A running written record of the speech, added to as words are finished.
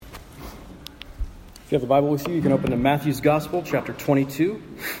If you have the Bible with you, you can open to Matthew's Gospel, chapter 22.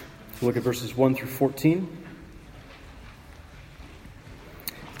 Look at verses 1 through 14.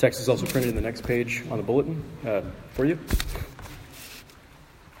 The text is also printed in the next page on the bulletin for you.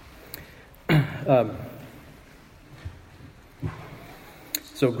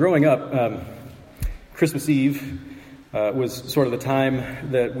 So growing up, Christmas Eve was sort of the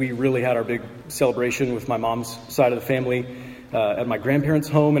time that we really had our big celebration with my mom's side of the family at my grandparents'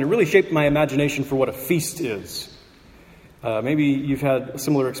 home, and it really shaped my imagination for what a feast is. Maybe you've had a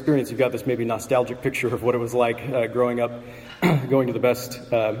similar experience. You've got this maybe nostalgic picture of what it was like growing up, going to the best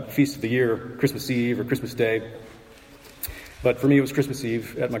feast of the year, Christmas Eve or Christmas Day. But for me, it was Christmas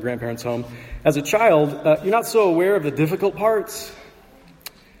Eve at my grandparents' home. As a child, you're not so aware of the difficult parts,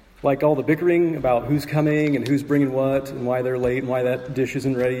 like all the bickering about who's coming and who's bringing what and why they're late and why that dish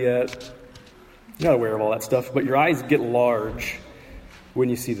isn't ready yet. You're not aware of all that stuff, but your eyes get large when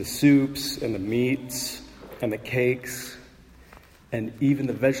you see the soups and the meats and the cakes, and even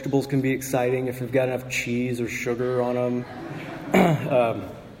the vegetables can be exciting if you've got enough cheese or sugar on them.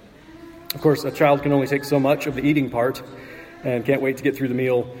 Of course, a child can only take so much of the eating part and can't wait to get through the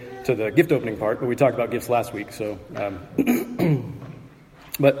meal to the gift opening part, but we talked about gifts last week. So,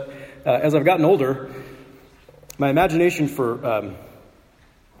 but as I've gotten older, my imagination for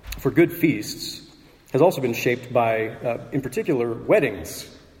good feasts has also been shaped by, in particular, weddings.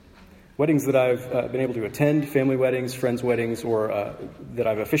 Weddings that I've been able to attend, family weddings, friends' weddings, or that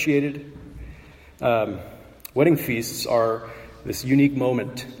I've officiated. Wedding feasts are this unique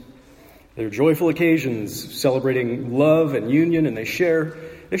moment. They're joyful occasions celebrating love and union, and they share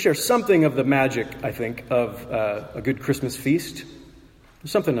something of the magic, I think, of a good Christmas feast.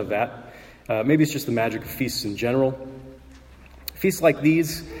 There's something of that. Maybe it's just the magic of feasts in general. Feasts like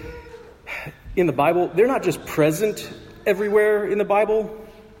these in the Bible, they're not just present everywhere in the Bible.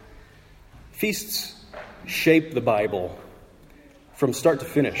 Feasts shape the Bible from start to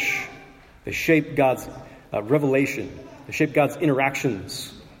finish. They shape God's revelation. They shape God's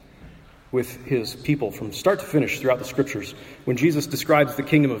interactions with his people from start to finish throughout the scriptures. When Jesus describes the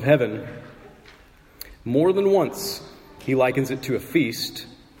kingdom of heaven, more than once he likens it to a feast,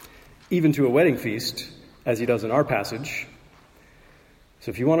 even to a wedding feast, as he does in our passage.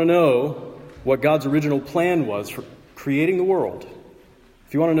 So if you want to know what God's original plan was for creating the world,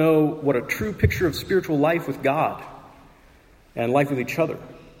 if you want to know what a true picture of spiritual life with God and life with each other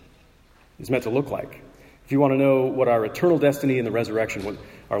is meant to look like, if you want to know what our eternal destiny in the resurrection, what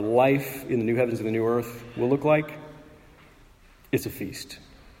our life in the new heavens and the new earth will look like, it's a feast.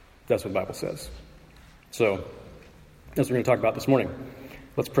 That's what the Bible says. So that's what we're going to talk about this morning.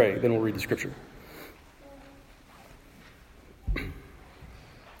 Let's pray, then we'll read the scripture.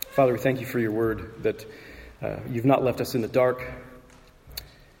 Father, we thank you for your word, that you've not left us in the dark,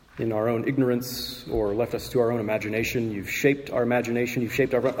 in our own ignorance, or left us to our own imagination. You've shaped our imagination. You've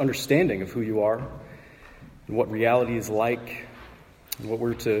shaped our understanding of who you are and what reality is like and what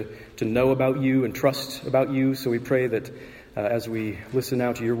we're to know about you and trust about you. So we pray that as we listen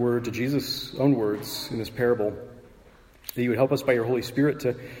now to your word, to Jesus' own words in this parable, that you would help us by your Holy Spirit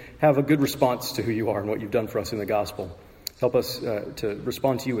to have a good response to who you are and what you've done for us in the gospel. Help us to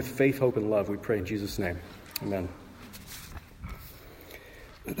respond to you with faith, hope, and love. We pray in Jesus' name. Amen.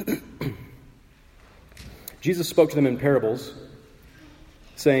 Jesus spoke to them in parables,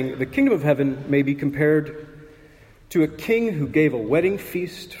 saying, "The kingdom of heaven may be compared to a king who gave a wedding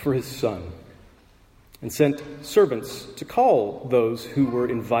feast for his son and sent servants to call those who were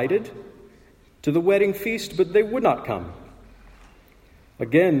invited to the wedding feast, but they would not come.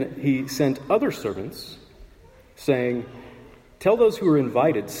 Again, he sent other servants, saying, 'Tell those who are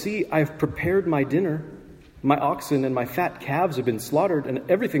invited, see, I have prepared my dinner. My oxen and my fat calves have been slaughtered, and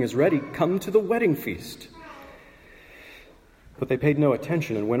everything is ready. Come to the wedding feast.' But they paid no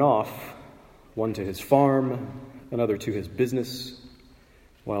attention and went off, one to his farm, another to his business,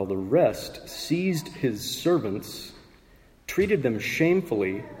 while the rest seized his servants, treated them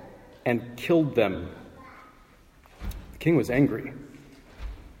shamefully, and killed them. The king was angry,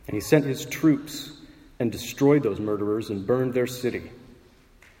 and he sent his troops and destroyed those murderers and burned their city.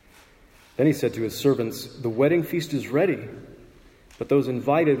 Then he said to his servants, 'The wedding feast is ready, but those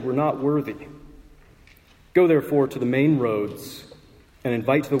invited were not worthy. Go therefore to the main roads and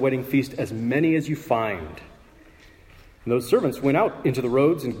invite to the wedding feast as many as you find.' And those servants went out into the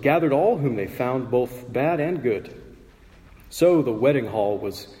roads and gathered all whom they found, both bad and good. So the wedding hall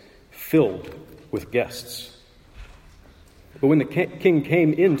was filled with guests. But when the king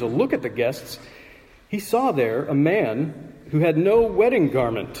came in to look at the guests, he saw there a man who had no wedding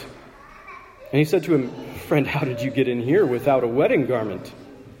garment. And he said to him, 'Friend, how did you get in here without a wedding garment?'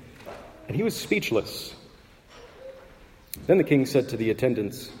 And he was speechless. Then the king said to the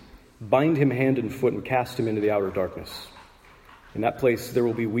attendants, "Bind him hand and foot and cast him into the outer darkness. In that place there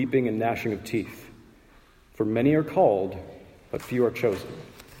will be weeping and gnashing of teeth. For many are called, but few are chosen."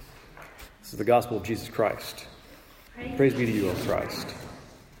 This is the gospel of Jesus Christ. Praise be to you, O Christ.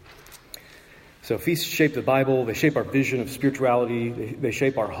 So feasts shape the Bible. They shape our vision of spirituality. They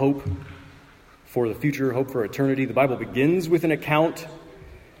shape our hope for the future, hope for eternity. The Bible begins with an account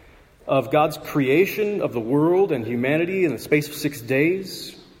of God's creation of the world and humanity in the space of 6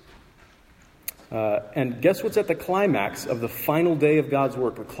 days. And guess what's at the climax of the final day of God's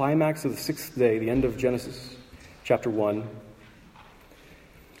work, the climax of the 6th day, the end of Genesis chapter 1.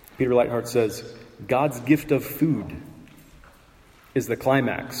 Peter Leithart says, God's gift of food is the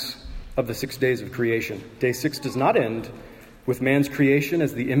climax of the 6 days of creation. Day 6 does not end with man's creation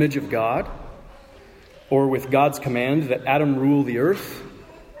as the image of God, or with God's command that Adam rule the earth.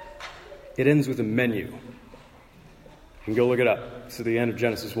 It ends with a menu. You can go look it up. It's at the end of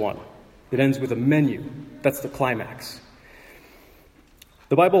Genesis 1. It ends with a menu. That's the climax.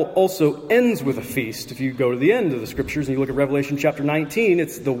 The Bible also ends with a feast. If you go to the end of the scriptures and you look at Revelation chapter 19,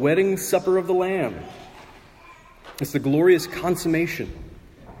 it's the wedding supper of the Lamb. It's the glorious consummation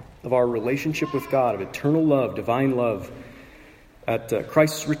of our relationship with God, of eternal love, divine love, at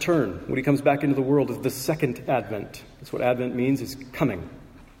Christ's return, when he comes back into the world, is the second advent. That's what Advent means, is coming.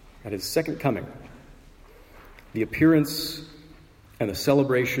 At his second coming. The appearance and the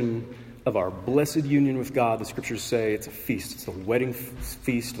celebration of our blessed union with God, the scriptures say it's a feast. It's the wedding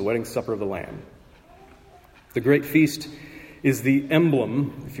feast, the wedding supper of the Lamb. The great feast is the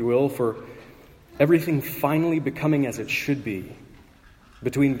emblem, if you will, for everything finally becoming as it should be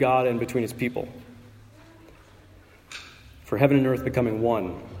between God and between his people. For heaven and earth becoming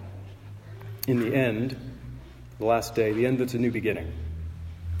one. In the end, the last day, the end that's a new beginning.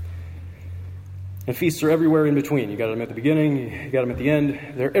 And feasts are everywhere in between. You got them at the beginning, you got them at the end.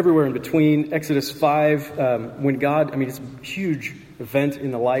 They're everywhere in between. Exodus 5, when God, it's a huge event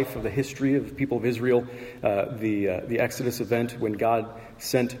in the life of the history of the people of Israel. The Exodus event when God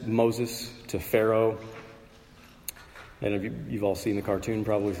sent Moses to Pharaoh. And you've all seen the cartoon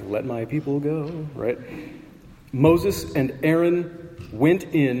probably, "Let my people go," right? Moses and Aaron went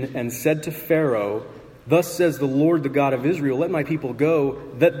in and said to Pharaoh, "Thus says the Lord, the God of Israel, let my people go,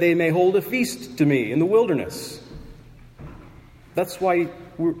 that they may hold a feast to me in the wilderness." That's why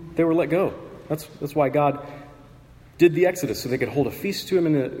they were let go. That's why God did the Exodus, so they could hold a feast to him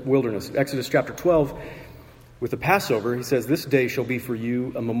in the wilderness. Exodus chapter 12, with the Passover, he says, "This day shall be for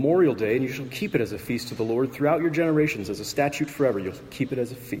you a memorial day, and you shall keep it as a feast to the Lord throughout your generations, as a statute forever." You'll keep it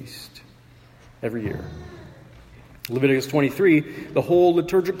as a feast every year. Leviticus 23, the whole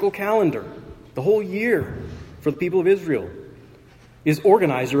liturgical calendar, the whole year for the people of Israel, is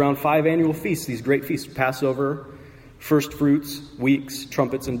organized around 5 annual feasts, these great feasts: Passover, first fruits, weeks,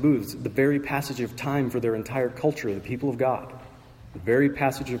 trumpets, and booths. The very passage of time for their entire culture, the people of God. The very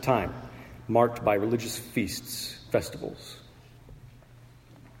passage of time marked by religious feasts, festivals.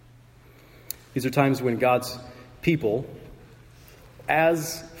 These are times when God's people,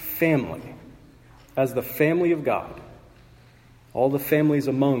 as family, as the family of God, all the families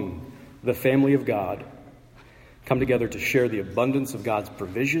among the family of God, come together to share the abundance of God's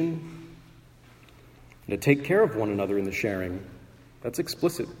provision and to take care of one another in the sharing. That's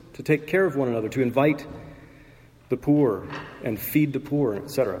explicit. To take care of one another, to invite the poor and feed the poor,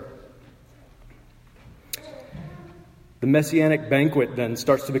 etc. The Messianic banquet then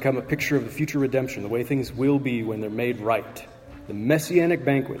starts to become a picture of the future redemption, the way things will be when they're made right. The Messianic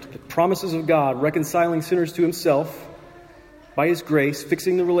banquet, the promises of God reconciling sinners to himself by his grace,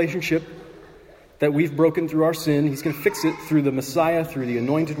 fixing the relationship that we've broken through our sin. He's going to fix it through the Messiah, through the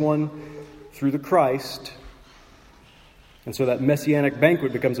Anointed One, through the Christ. And so that Messianic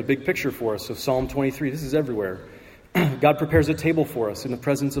banquet becomes a big picture for us. So Psalm 23, this is everywhere. God prepares a table for us in the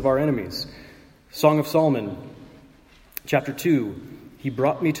presence of our enemies. Song of Solomon, chapter 2, he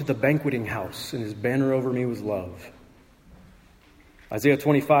brought me to the banqueting house, and his banner over me was love. Isaiah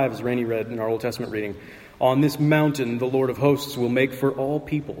 25, as Rainey read in our Old Testament reading, on this mountain the Lord of hosts will make for all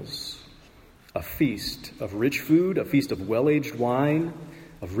peoples a feast of rich food, a feast of well-aged wine,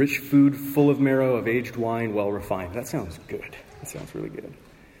 of rich food full of marrow, of aged wine well refined. That sounds good. That sounds really good.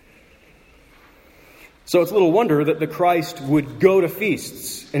 So it's little wonder that the Christ would go to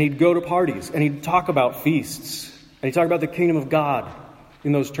feasts, and he'd go to parties, and he'd talk about feasts, and he'd talk about the kingdom of God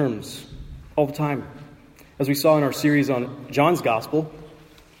in those terms all the time. As we saw in our series on John's Gospel,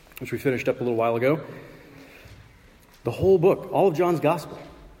 which we finished up a little while ago, the whole book, all of John's Gospel,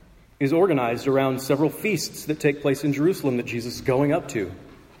 is organized around several feasts that take place in Jerusalem that Jesus is going up to.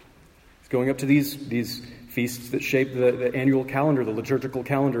 going up to these feasts that shape the annual calendar, the liturgical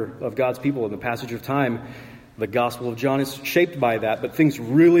calendar of God's people in the passage of time. The Gospel of John is shaped by that, but things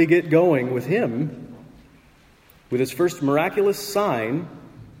really get going with him, with his first miraculous sign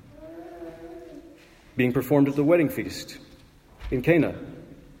being performed at the wedding feast in Cana,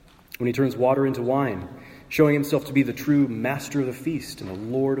 when he turns water into wine, showing himself to be the true master of the feast and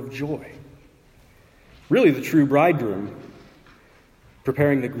the Lord of joy. Really the true bridegroom,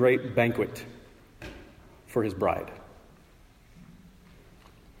 preparing the great banquet for his bride.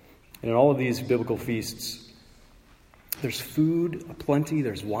 And in all of these biblical feasts, there's food aplenty,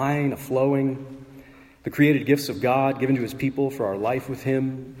 there's wine a-flowing, the created gifts of God given to his people for our life with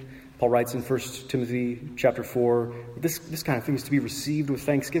him. Paul writes in 1 Timothy chapter 4, this kind of thing is to be received with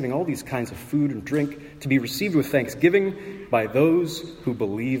thanksgiving. All these kinds of food and drink to be received with thanksgiving by those who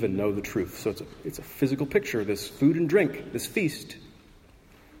believe and know the truth. So it's a physical picture, this food and drink, this feast.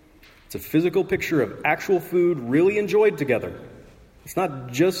 It's a physical picture of actual food really enjoyed together. It's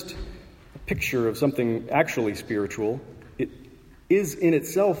not just a picture of something actually spiritual. It is in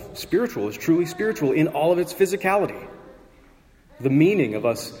itself spiritual, is truly spiritual in all of its physicality. The meaning of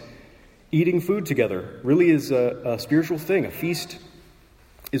us eating food together really is a spiritual thing. A feast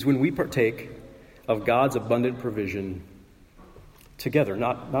is when we partake of God's abundant provision together,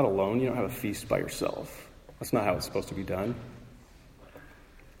 not alone. You don't have a feast by yourself. That's not how it's supposed to be done.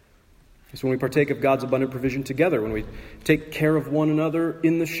 It's when we partake of God's abundant provision together, when we take care of one another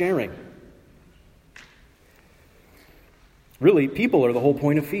in the sharing. Really, people are the whole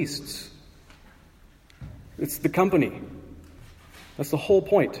point of feasts. It's the company. That's the whole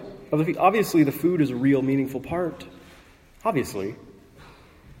point of the feast. Obviously, the food is a real meaningful part. Obviously.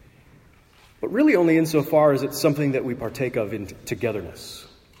 But really only insofar as it's something that we partake of in togetherness.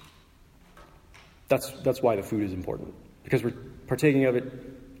 That's why the food is important. Because we're partaking of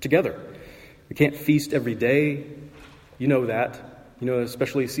it together. We can't feast every day. You know that. You know,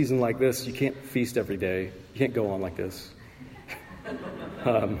 especially a season like this, you can't feast every day. You can't go on like this.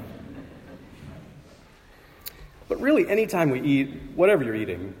 But really, anytime we eat, whatever you're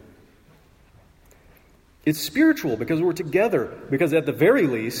eating, it's spiritual because we're together. Because at the very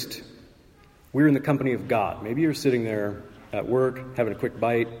least, we're in the company of God. Maybe you're sitting there at work, having a quick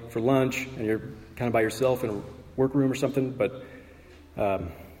bite for lunch, and you're kind of by yourself in a workroom or something, but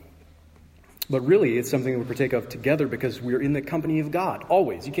really, it's something that we partake of together because we're in the company of God,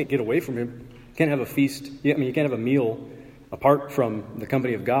 always. You can't get away from him. You can't have a feast. You can't have a meal apart from the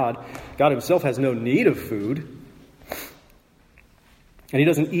company of God. God himself has no need of food. And he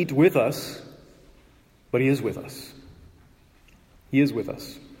doesn't eat with us, but he is with us. He is with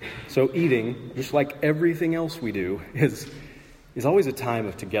us. So eating, just like everything else we do, is always a time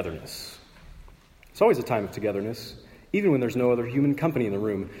of togetherness. It's always a time of togetherness, even when there's no other human company in the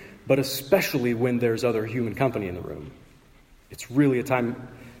room, but especially when there's other human company in the room. It's really a time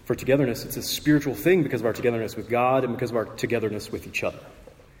for togetherness. It's a spiritual thing because of our togetherness with God and because of our togetherness with each other.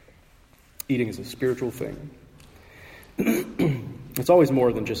 Eating is a spiritual thing. It's always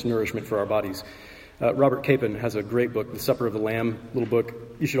more than just nourishment for our bodies. Robert Capon has a great book, The Supper of the Lamb, little book.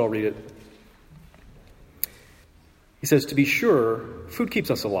 You should all read it. He says, to be sure, food keeps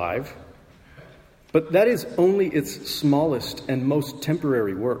us alive, but that is only its smallest and most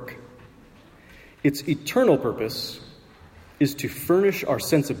temporary work. Its eternal purpose is to furnish our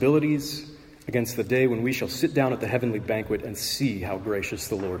sensibilities against the day when we shall sit down at the heavenly banquet and see how gracious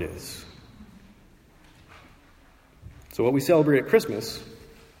the Lord is. So what we celebrate at Christmas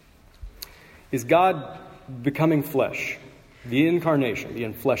is God becoming flesh, the incarnation, the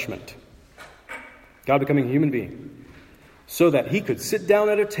enfleshment. God becoming a human being, so that he could sit down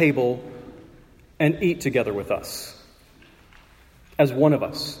at a table and eat together with us. As one of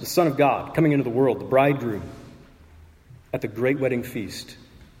us, the Son of God, coming into the world, the bridegroom, at the great wedding feast.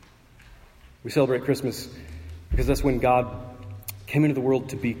 We celebrate Christmas because that's when God came into the world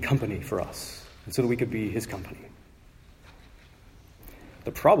to be company for us, and so that we could be his company.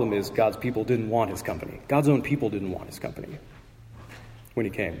 The problem is God's people didn't want his company. God's own people didn't want his company when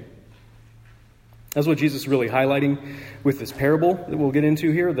he came. That's what Jesus is really highlighting with this parable that we'll get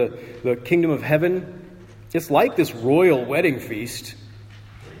into here. The kingdom of heaven, it's like this royal wedding feast.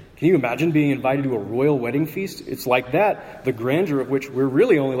 Can you imagine being invited to a royal wedding feast? It's like that, the grandeur of which we're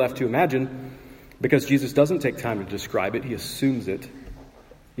really only left to imagine because Jesus doesn't take time to describe it. He assumes it.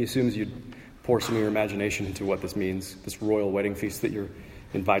 He assumes you'd pour some of your imagination into what this means, this royal wedding feast that you're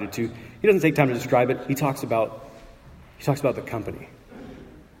invited to. He doesn't take time to describe it. He talks about the company,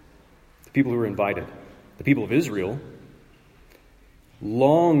 the people who are invited, the people of Israel,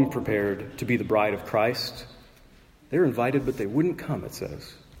 long prepared to be the bride of Christ. They're invited, but they wouldn't come, it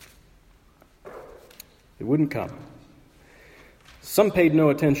says. They wouldn't come. Some paid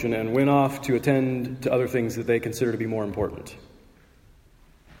no attention and went off to attend to other things that they considered to be more important.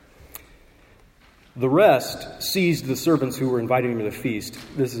 The rest seized the servants who were inviting him to the feast.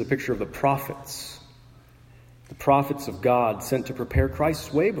 This is a picture of the prophets of God sent to prepare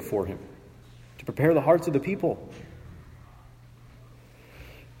Christ's way before him, to prepare the hearts of the people.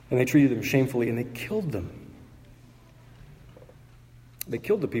 And they treated them shamefully, and they killed them. They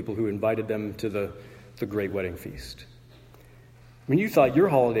killed the people who invited them to the great wedding feast. When you thought your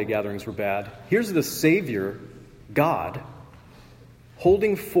holiday gatherings were bad, here's the Savior, God,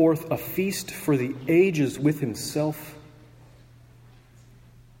 holding forth a feast for the ages with himself,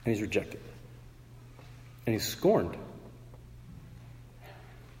 and he's rejected. And he's scorned.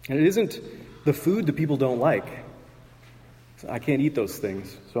 And it isn't the food that people don't like. I can't eat those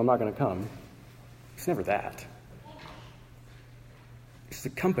things, so I'm not going to come. It's never that. It's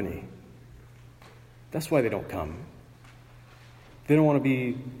the company. That's why they don't come. They don't want to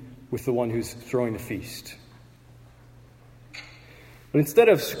be with the one who's throwing the feast. But instead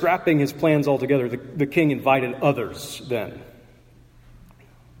of scrapping his plans altogether, the king invited others then.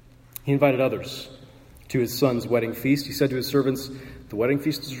 He invited others to his son's wedding feast. He said to his servants, "The wedding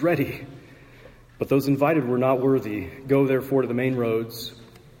feast is ready, but those invited were not worthy. Go therefore to the main roads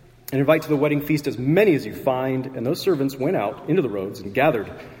and invite to the wedding feast as many as you find." And those servants went out into the roads and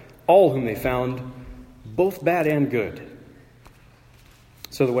gathered all whom they found, both bad and good.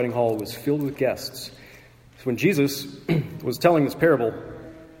 So the wedding hall was filled with guests. So when Jesus was telling this parable,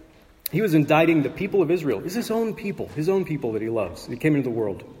 he was indicting the people of Israel. It's his own people that he loves, that he came into the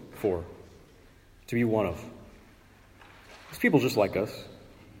world for, to be one of. These people just like us.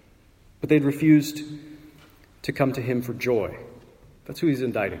 But they'd refused to come to him for joy. That's who he's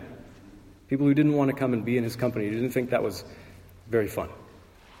indicting. People who didn't want to come and be in his company, who didn't think that was very fun.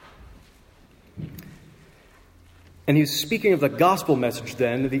 And he's speaking of the gospel message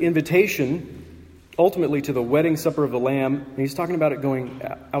then, the invitation ultimately to the wedding supper of the Lamb. And he's talking about it going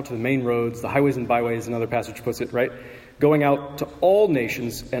out to the main roads, the highways and byways, another passage puts it, right? Going out to all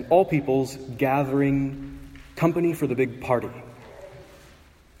nations and all peoples, gathering company for the big party.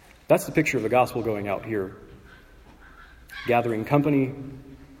 That's the picture of the gospel going out here. Gathering company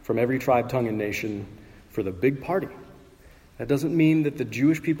from every tribe, tongue, and nation for the big party. That doesn't mean that the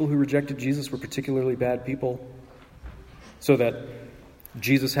Jewish people who rejected Jesus were particularly bad people, so that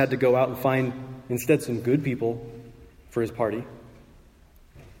Jesus had to go out and find instead some good people for his party.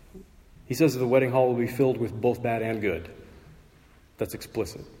 He says that the wedding hall will be filled with both bad and good. That's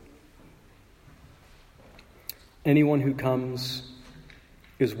explicit. Anyone who comes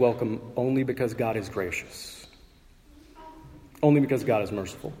is welcome only because God is gracious. Only because God is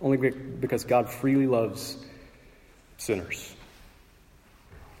merciful. Only because God freely loves sinners.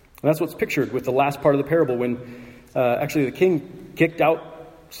 And that's what's pictured with the last part of the parable when actually the king kicked out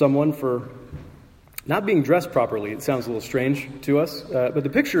someone for not being dressed properly. It sounds a little strange to us. But the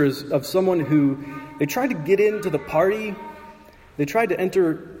picture is of someone who, they tried to get into the party. They tried to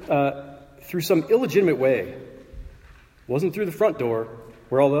enter through some illegitimate way. It wasn't through the front door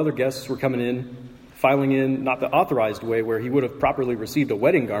where all the other guests were coming in, filing in, not the authorized way where he would have properly received a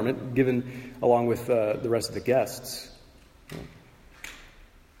wedding garment given along with the rest of the guests.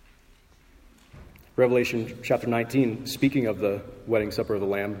 Revelation chapter 19, speaking of the wedding supper of the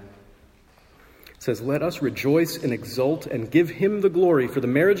Lamb, says, "Let us rejoice and exult and give him the glory, for the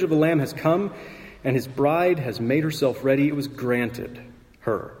marriage of the Lamb has come, and his bride has made herself ready. It was granted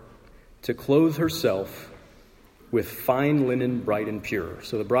her to clothe herself with fine linen, bright and pure."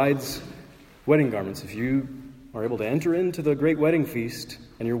 So the bride's wedding garments, if you are able to enter into the great wedding feast,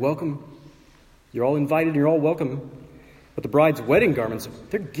 and you're welcome, you're all invited, you're all welcome, but the bride's wedding garments,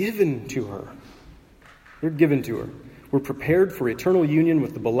 they're given to her. They're given to her. We're prepared for eternal union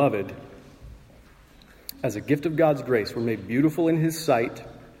with the beloved. As a gift of God's grace, we're made beautiful in his sight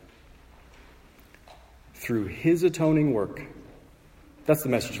through his atoning work. That's the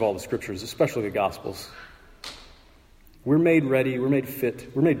message of all the scriptures, especially the Gospels. We're made ready, we're made fit,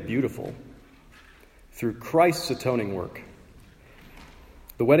 we're made beautiful through Christ's atoning work.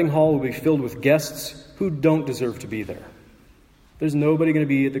 The wedding hall will be filled with guests who don't deserve to be there. There's nobody going to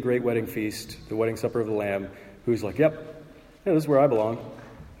be at the great wedding feast, the wedding supper of the Lamb, who's like, yeah, this is where I belong.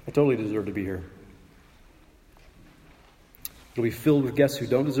 I totally deserve to be here. It'll be filled with guests who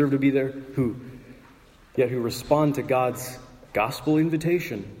don't deserve to be there, who respond to God's gospel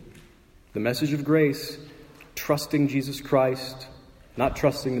invitation, the message of grace, trusting Jesus Christ, not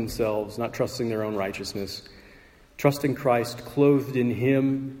trusting themselves, not trusting their own righteousness, trusting Christ, clothed in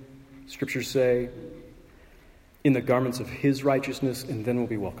him, scriptures say, in the garments of his righteousness, and then we'll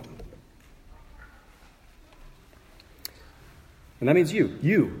be welcome. And that means you're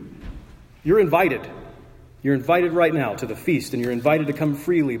invited. You're invited right now to the feast, and you're invited to come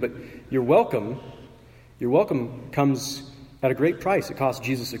freely, but your welcome comes at a great price. It costs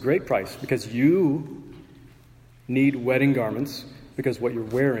Jesus a great price because you need wedding garments because what you're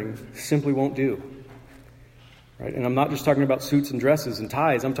wearing simply won't do. Right? And I'm not just talking about suits and dresses and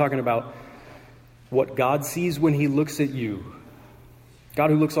ties. I'm talking about what God sees when he looks at you. God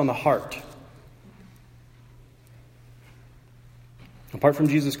who looks on the heart. Apart from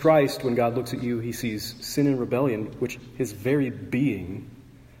Jesus Christ, when God looks at you, he sees sin and rebellion, which his very being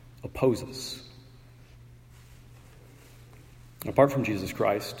opposes. Apart from Jesus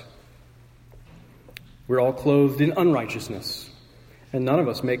Christ, we're all clothed in unrighteousness, and none of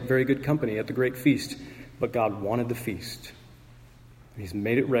us make very good company at the great feast, but God wanted the feast. He's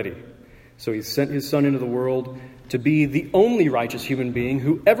made it ready. So he sent his Son into the world to be the only righteous human being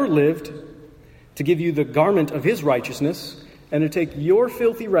who ever lived, to give you the garment of his righteousness, and to take your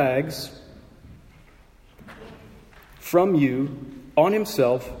filthy rags from you on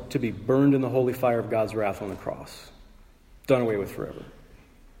himself to be burned in the holy fire of God's wrath on the cross. Done away with forever.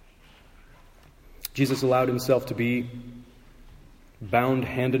 Jesus allowed himself to be bound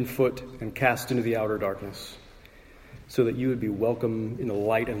hand and foot and cast into the outer darkness so that you would be welcome in the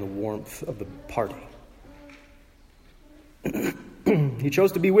light and the warmth of the party. He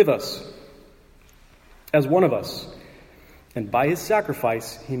chose to be with us as one of us. And by his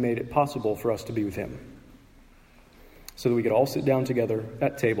sacrifice, he made it possible for us to be with him. So that we could all sit down together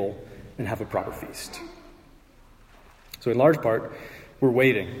at table and have a proper feast. So in large part, we're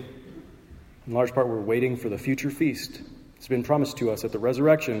waiting. In large part, we're waiting for the future feast. It's been promised to us at the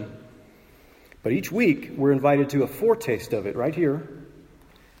resurrection. But each week, we're invited to a foretaste of it right here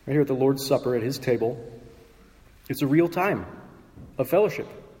at the Lord's Supper at his table. It's a real time of fellowship.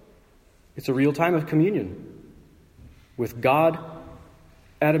 It's a real time of communion with God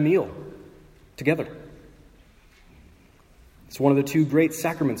at a meal together. It's one of the two great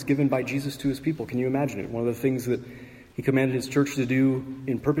sacraments given by Jesus to his people. Can you imagine it? One of the things that he commanded his church to do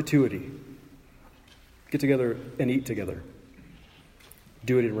in perpetuity. Get together and eat together.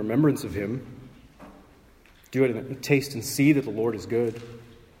 Do it in remembrance of him. Do it and taste and see that the Lord is good.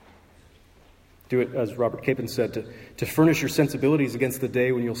 Do it, as Robert Capon said, to furnish your sensibilities against the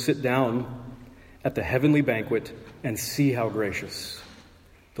day when you'll sit down at the heavenly banquet and see how gracious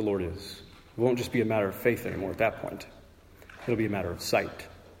the Lord is. It won't just be a matter of faith anymore at that point. It'll be a matter of sight.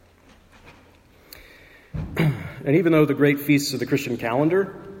 And even though the great feasts of the Christian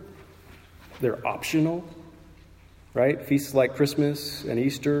calendar, they're optional, right? Feasts like Christmas and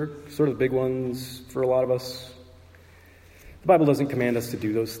Easter, sort of the big ones for a lot of us. The Bible doesn't command us to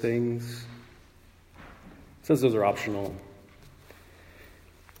do those things. It says those are optional.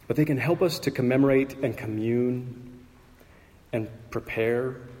 But they can help us to commemorate and commune and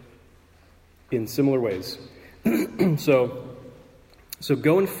prepare in similar ways. So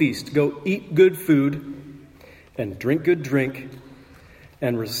go and feast. Go eat good food and drink good drink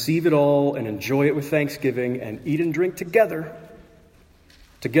and receive it all and enjoy it with thanksgiving and eat and drink together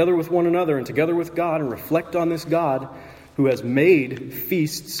with one another and together with God, and reflect on this God who has made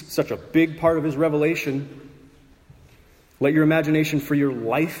feasts such a big part of his revelation. Let your imagination for your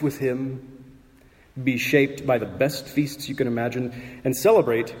life with him be shaped by the best feasts you can imagine, and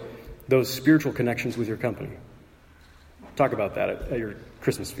celebrate those spiritual connections with your company. Talk about that at your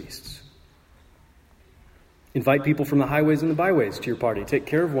Christmas feasts. Invite people from the highways and the byways to your party. Take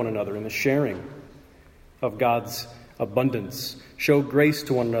care of one another in the sharing of God's abundance. Show grace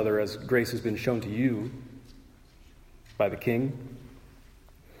to one another as grace has been shown to you by the King.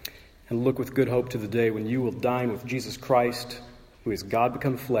 And look with good hope to the day when you will dine with Jesus Christ, who is God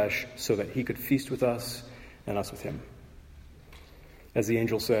become flesh, so that he could feast with us and us with him. As the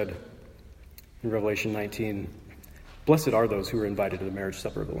angel said in Revelation 19, blessed are those who are invited to the marriage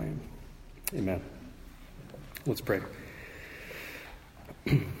supper of the Lamb. Amen. Let's pray.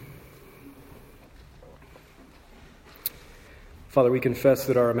 Father, we confess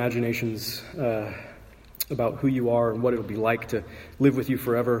that our imaginations about who you are and what it'll be like to live with you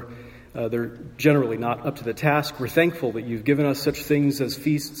forever, they're generally not up to the task. We're thankful that you've given us such things as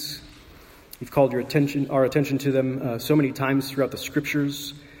feasts. You've called our attention to them so many times throughout the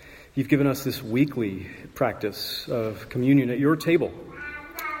Scriptures. You've given us this weekly practice of communion at your table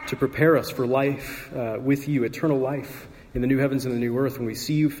to prepare us for life with you, eternal life in the new heavens and the new earth, when we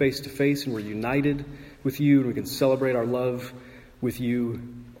see you face to face and we're united with you and we can celebrate our love with you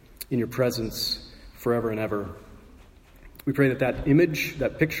in your presence forever and ever. We pray that that image,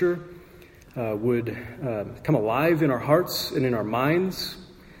 that picture, would come alive in our hearts and in our minds,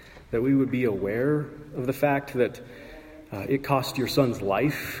 that we would be aware of the fact that It cost your Son's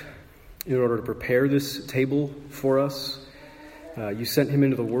life in order to prepare this table for us. You sent him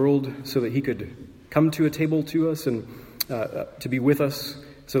into the world so that he could come to a table to us and to be with us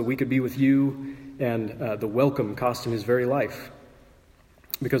so we could be with you. And the welcome cost him his very life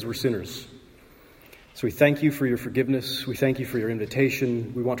because we're sinners. So we thank you for your forgiveness. We thank you for your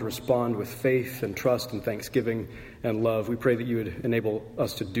invitation. We want to respond with faith and trust and thanksgiving and love. We pray that you would enable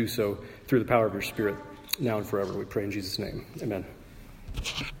us to do so through the power of your Spirit now and forever. We pray in Jesus' name. Amen.